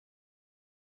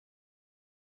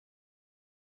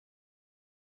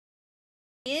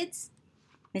Kids,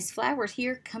 Miss Flowers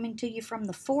here coming to you from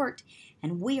the fort,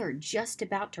 and we are just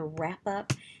about to wrap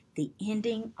up the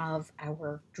ending of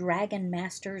our Dragon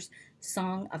Master's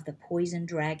Song of the Poison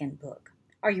Dragon book.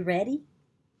 Are you ready?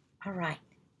 All right.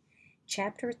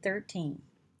 Chapter 13.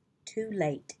 Too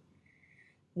Late.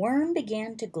 Worm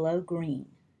began to glow green.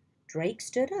 Drake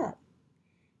stood up.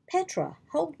 Petra,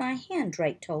 hold my hand,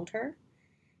 Drake told her.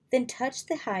 Then touch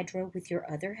the Hydra with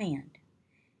your other hand.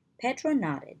 Petra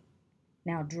nodded.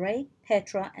 Now Drake,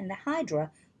 Petra, and the Hydra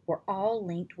were all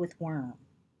linked with Worm.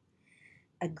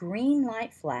 A green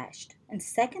light flashed, and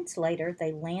seconds later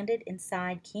they landed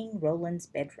inside King Roland's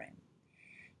bedroom.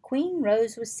 Queen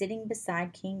Rose was sitting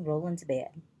beside King Roland's bed.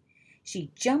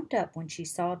 She jumped up when she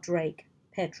saw Drake,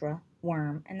 Petra,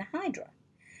 Worm, and the Hydra.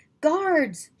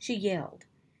 "Guards!" she yelled.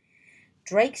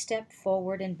 Drake stepped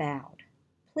forward and bowed.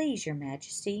 "Please, your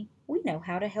majesty, we know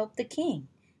how to help the king.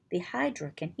 The Hydra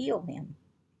can heal him."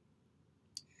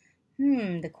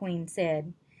 The queen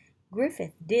said.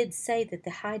 Griffith did say that the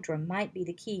Hydra might be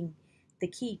the key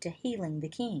to healing the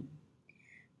king.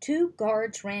 Two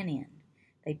guards ran in.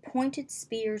 They pointed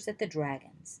spears at the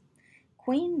dragons.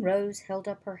 Queen Rose held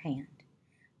up her hand.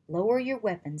 "Lower your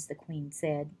weapons," the queen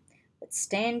said, "but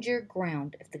stand your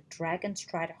ground if the dragons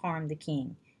try to harm the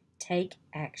king. Take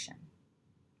action."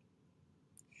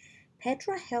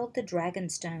 Petra held the dragon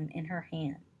stone in her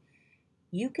hand.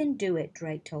 "You can do it,"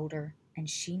 Drake told her, and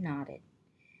she nodded.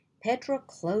 Petra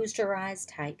closed her eyes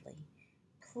tightly.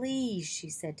 "Please," she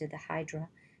said to the Hydra,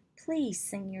 "please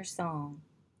sing your song."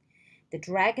 The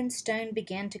dragon stone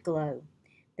began to glow.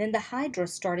 Then the Hydra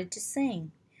started to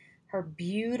sing. Her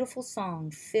beautiful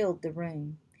song filled the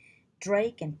room.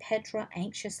 Drake and Petra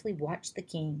anxiously watched the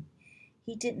king.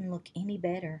 He didn't look any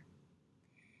better.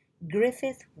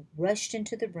 Griffith rushed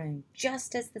into the room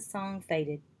just as the song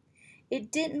faded.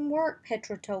 "It didn't work,"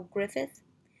 Petra told Griffith.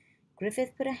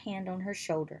 Griffith put a hand on her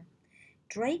shoulder.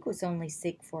 "Drake was only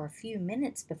sick for a few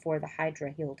minutes before the Hydra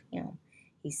healed him,"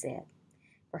 he said.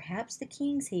 "Perhaps the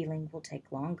king's healing will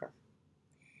take longer."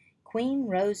 Queen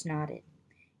Rose nodded.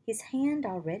 "His hand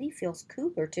already feels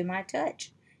cooler to my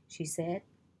touch," she said.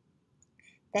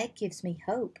 "That gives me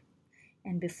hope,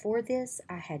 and before this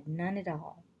I had none at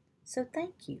all. So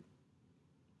thank you."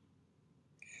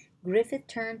 Griffith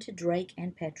turned to Drake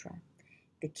and Petra.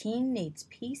 "The king needs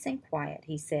peace and quiet,"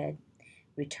 he said.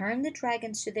 "Return the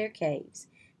dragons to their caves,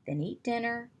 then eat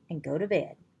dinner and go to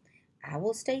bed. I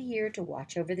will stay here to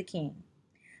watch over the king."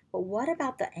 "But what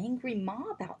about the angry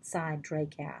mob outside?"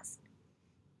 Drake asked.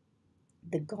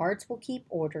 "The guards will keep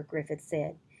order," Griffith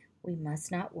said. "We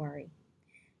must not worry."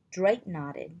 Drake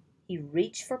nodded. He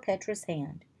reached for Petra's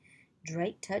hand.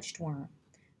 Drake touched Worm.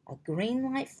 A green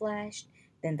light flashed,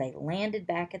 then they landed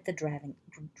back at the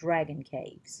dragon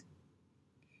caves.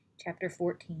 Chapter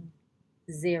 14.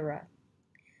 Zera.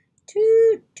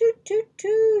 Toot, toot, toot,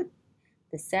 toot.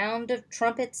 The sound of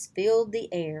trumpets filled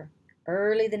the air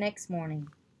early the next morning.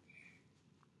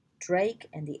 Drake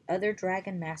and the other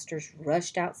dragon masters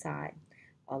rushed outside,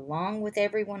 along with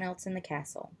everyone else in the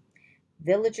castle.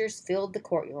 Villagers filled the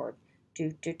courtyard.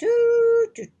 Toot, toot,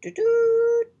 toot, toot, toot,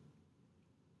 toot.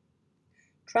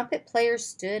 Trumpet players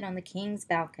stood on the king's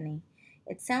balcony.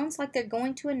 "It sounds like they're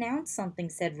going to announce something,"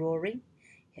 said Rory.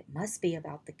 "It must be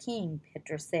about the king,"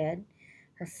 Petra said.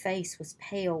 Her face was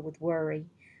pale with worry.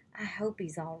 "I hope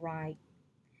he's all right."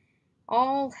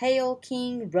 "All hail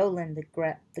King Roland,"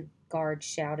 the guard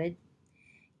shouted.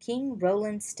 King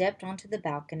Roland stepped onto the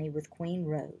balcony with Queen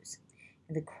Rose,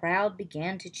 and the crowd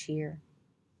began to cheer.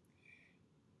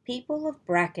 "People of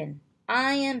Bracken,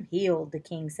 I am healed," the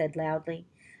king said loudly.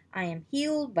 "I am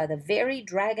healed by the very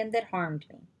dragon that harmed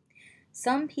me."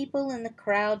 Some people in the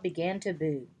crowd began to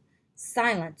boo.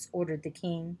 "Silence," ordered the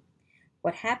king.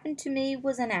 "What happened to me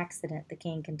was an accident," the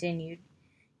king continued.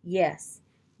 "Yes,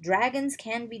 dragons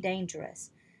can be dangerous,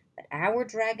 but our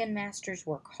dragon masters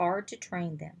work hard to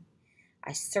train them.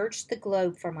 I searched the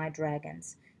globe for my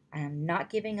dragons. I am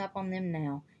not giving up on them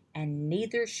now, and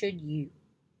neither should you."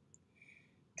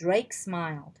 Drake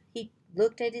smiled. He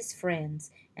looked at his friends,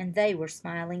 and they were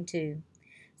smiling too.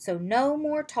 "So no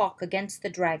more talk against the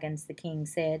dragons," the king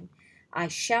said. "I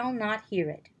shall not hear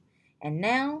it. And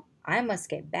now I must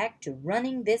get back to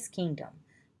running this kingdom.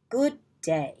 Good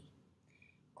day."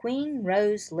 Queen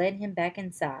Rose led him back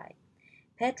inside.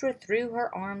 Petra threw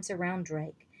her arms around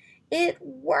Drake. "It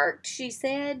worked," she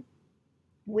said.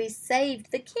 "We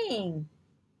saved the king."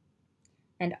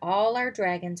 "And all our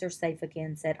dragons are safe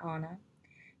again," said Anna.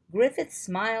 Griffith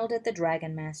smiled at the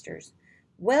dragon masters.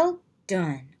 "Well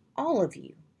done, all of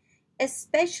you.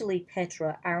 Especially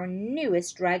Petra, our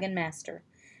newest dragon master.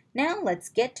 Now let's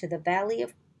get to the Valley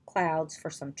of Clouds for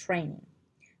some training."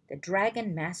 The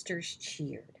Dragon Masters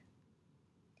cheered.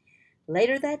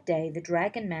 Later that day, the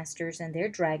Dragon Masters and their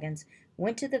dragons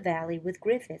went to the valley with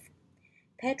Griffith.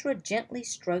 Petra gently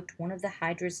stroked one of the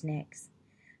Hydra's necks.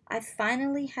 I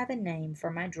finally have a name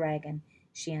for my dragon,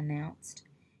 she announced.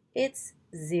 It's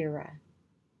Zira.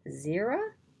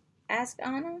 Zira? Asked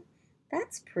Anna.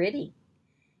 That's pretty.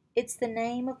 It's the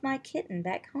name of my kitten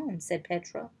back home, said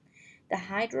Petra. The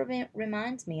Hydra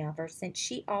reminds me of her since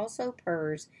she also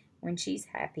purrs when she's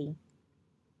happy.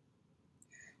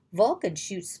 Vulcan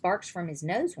shoots sparks from his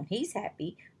nose when he's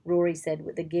happy, Rory said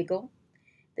with a giggle.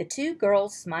 The two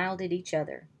girls smiled at each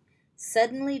other.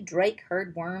 Suddenly Drake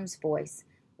heard Worm's voice.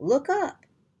 Look up!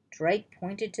 Drake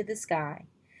pointed to the sky.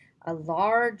 A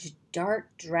large,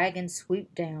 dark dragon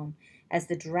swooped down. As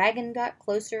the dragon got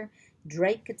closer,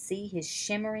 Drake could see his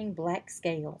shimmering black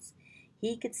scales.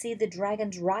 He could see the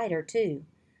dragon's rider, too,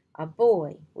 a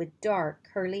boy with dark,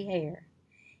 curly hair.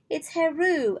 It's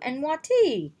Heru and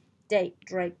Wati!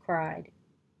 Drake cried.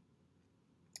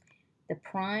 The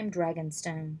prime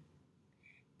dragonstone.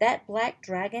 That black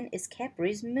dragon is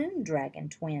Khepri's moon dragon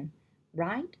twin,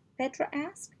 right? Petra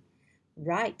asked.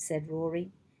 Right, said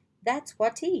Rory. That's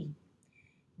Wati.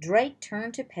 Drake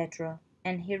turned to Petra,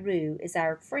 and Heru is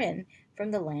our friend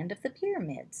from the land of the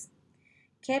pyramids.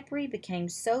 Khepri became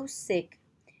so sick,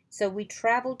 so we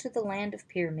traveled to the land of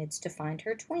pyramids to find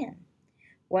her twin.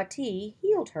 Wati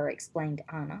healed her, explained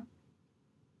Anna.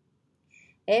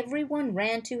 Everyone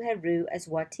ran to Heru as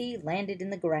Wati landed in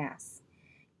the grass.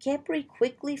 Khepri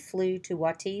quickly flew to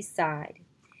Wati's side.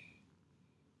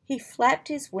 He flapped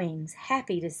his wings,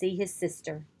 happy to see his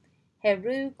sister.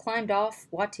 Heru climbed off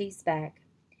Wati's back.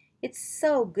 It's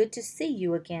so good to see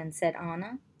you again, said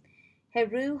Anna.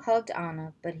 Heru hugged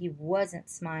Anna, but he wasn't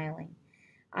smiling.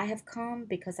 I have come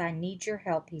because I need your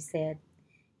help, he said.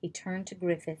 He turned to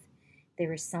Griffith.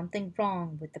 There is something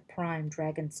wrong with the prime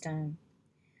dragonstone.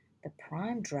 The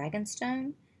prime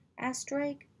dragonstone? Asked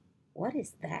Drake. What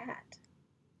is that?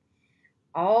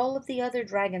 All of the other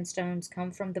dragonstones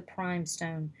come from the prime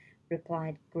stone,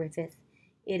 replied Griffith.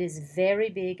 It is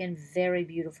very big and very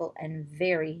beautiful and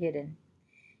very hidden.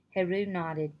 Heru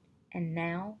nodded. And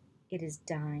now it is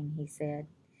dying, he said.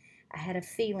 I had a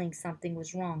feeling something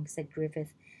was wrong, said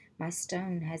Griffith. My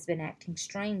stone has been acting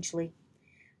strangely.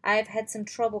 I have had some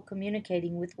trouble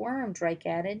communicating with Worm, Drake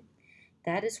added.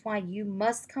 That is why you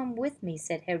must come with me,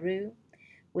 said Heru.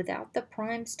 Without the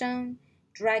prime stone,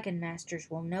 dragon masters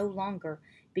will no longer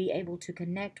be able to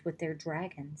connect with their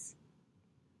dragons.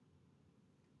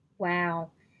 Wow,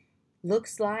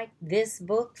 looks like this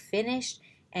book finished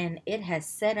and it has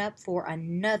set up for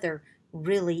another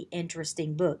really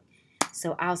interesting book.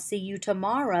 So I'll see you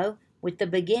tomorrow with the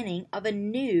beginning of a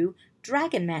new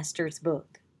Dragon Masters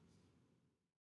book.